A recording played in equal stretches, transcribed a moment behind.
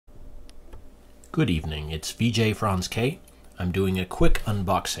Good evening, it's VJ Franz K. I'm doing a quick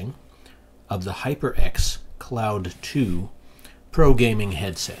unboxing of the HyperX Cloud 2 Pro Gaming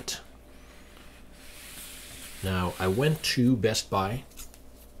Headset. Now, I went to Best Buy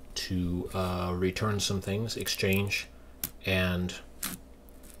to return some things, exchange, and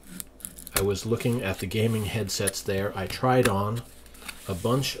I was looking at the gaming headsets there. I tried on a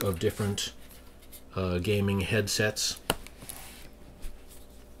bunch of different gaming headsets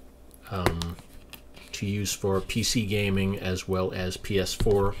to use for PC gaming as well as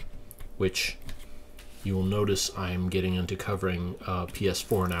PS4, which you will notice I'm getting into covering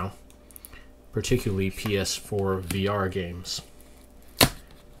PS4 now, particularly PS4 VR games.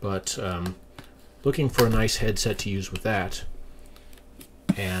 But looking for a nice headset to use with that,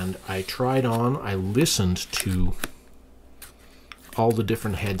 and I listened to all the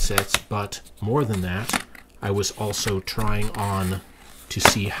different headsets, but more than that, I was also trying on to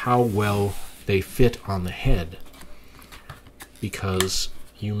see how well they fit on the head, because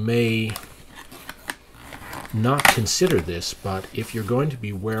you may not consider this, but if you're going to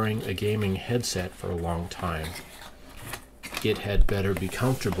be wearing a gaming headset for a long time, it had better be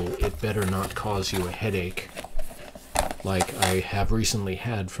comfortable. It better not cause you a headache like I have recently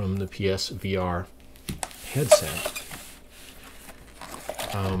had from the PSVR headset.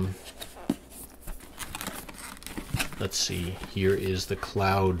 Let's see, here is the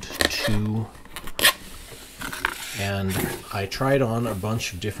Cloud 2, and I tried on a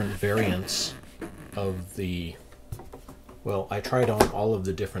bunch of different variants of the, well, I tried on all of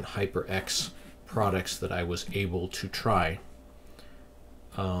the different HyperX products that I was able to try.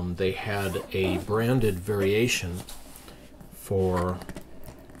 They had a branded variation for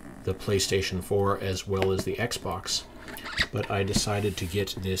the PlayStation 4 as well as the Xbox, but I decided to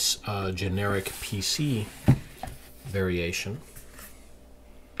get this generic PC variation,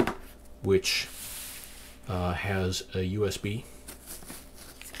 which has a USB,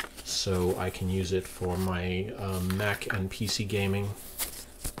 so I can use it for my Mac and PC gaming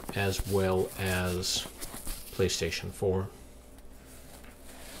as well as PlayStation 4.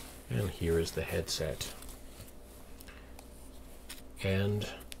 And here is the headset. And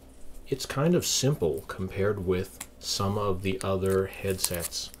it's kind of simple compared with some of the other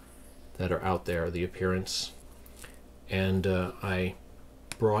headsets that are out there, the appearance. And I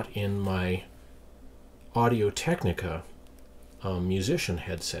brought in my Audio-Technica musician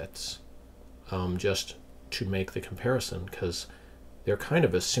headsets just to make the comparison, because they're kind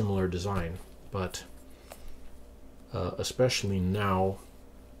of a similar design, but especially now,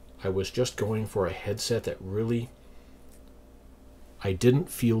 I was just going for a headset that really, I didn't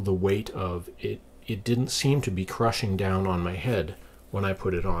feel the weight of it. It didn't seem to be crushing down on my head when I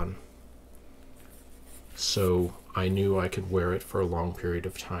put it on. So I knew I could wear it for a long period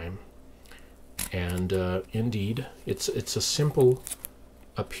of time. And indeed, it's a simple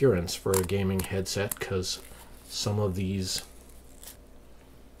appearance for a gaming headset, because some of these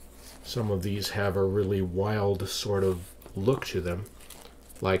have a really wild sort of look to them,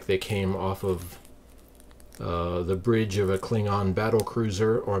 like they came off of the bridge of a Klingon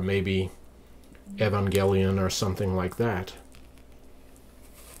battlecruiser, or maybe Evangelion or something like that.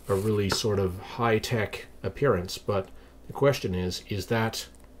 A really sort of high-tech appearance, but the question is that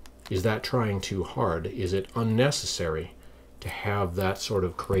trying too hard? Is it unnecessary to have that sort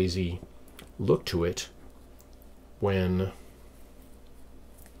of crazy look to it when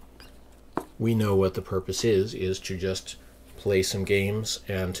we know what the purpose is to just play some games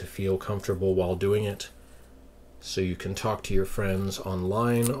and to feel comfortable while doing it, so you can talk to your friends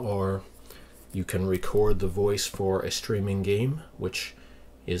online, or you can record the voice for a streaming game, which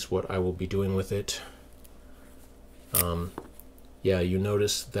is what I will be doing with it. Yeah, you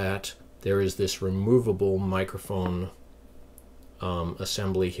notice that there is this removable microphone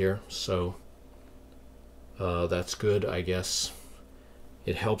assembly here, so that's good, I guess.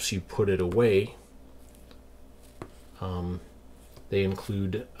 It helps you put it away. They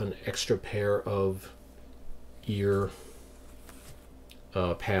include an extra pair of ear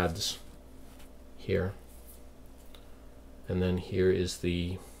pads here, and then here is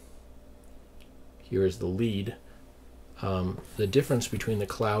the lead. The difference between the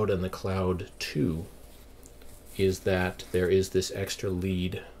Cloud and the Cloud 2 is that there is this extra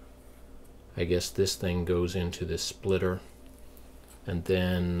lead. I guess this thing goes into this splitter, and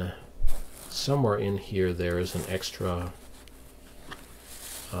then somewhere in here there is an extra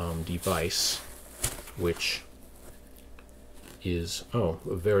device, which is, oh,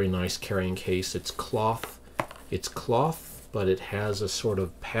 a very nice carrying case. It's cloth, but it has a sort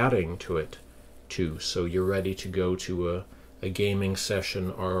of padding to it too, so you're ready to go to a gaming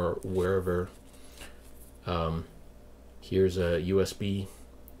session or wherever Here's a USB,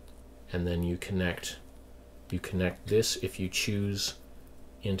 and then you connect this if you choose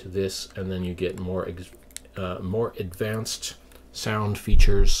into this, and then you get more advanced sound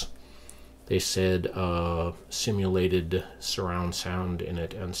features. They said simulated surround sound in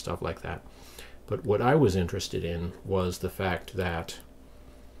it and stuff like that. But what I was interested in was the fact that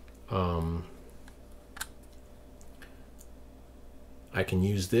I can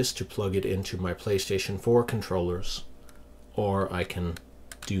use this to plug it into my PlayStation 4 controllers, or I can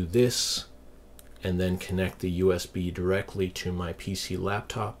do this and then connect the USB directly to my PC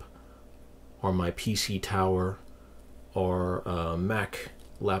laptop or my PC tower or Mac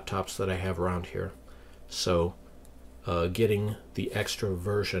laptops that I have around here. So getting the extra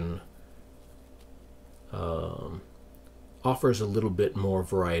version offers a little bit more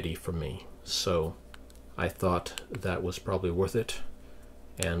variety for me. So I thought that was probably worth it,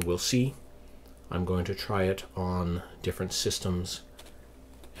 and we'll see. I'm going to try it on different systems,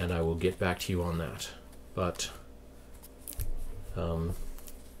 and I will get back to you on that. But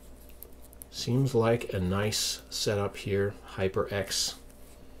seems like a nice setup here. HyperX.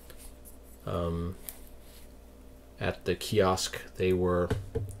 At the kiosk, they were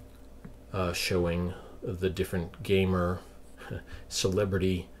showing the different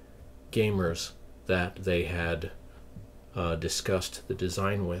celebrity gamers that they had discussed the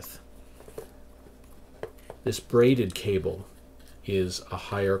design with. This braided cable is a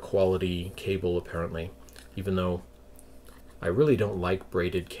higher quality cable apparently, even though I really don't like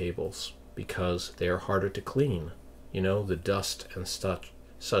braided cables because they are harder to clean. You know, the dust and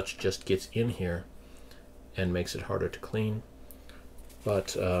such just gets in here and makes it harder to clean.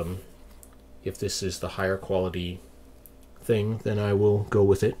 But if this is the higher quality thing, then I will go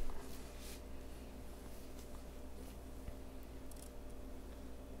with it.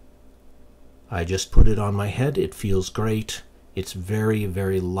 I just put it on my head. It feels great. It's very,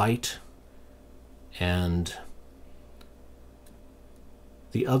 very light. And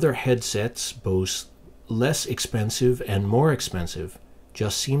the other headsets, both less expensive and more expensive,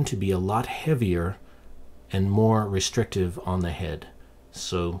 just seem to be a lot heavier and more restrictive on the head.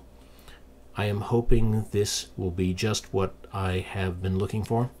 So I am hoping this will be just what I have been looking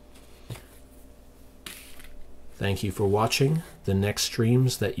for. Thank you for watching. The next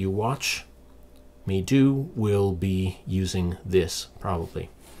streams that you watch me do will be using this probably.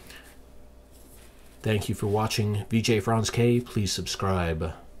 Thank you for watching. VJ Franz K. Please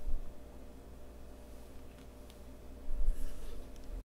subscribe.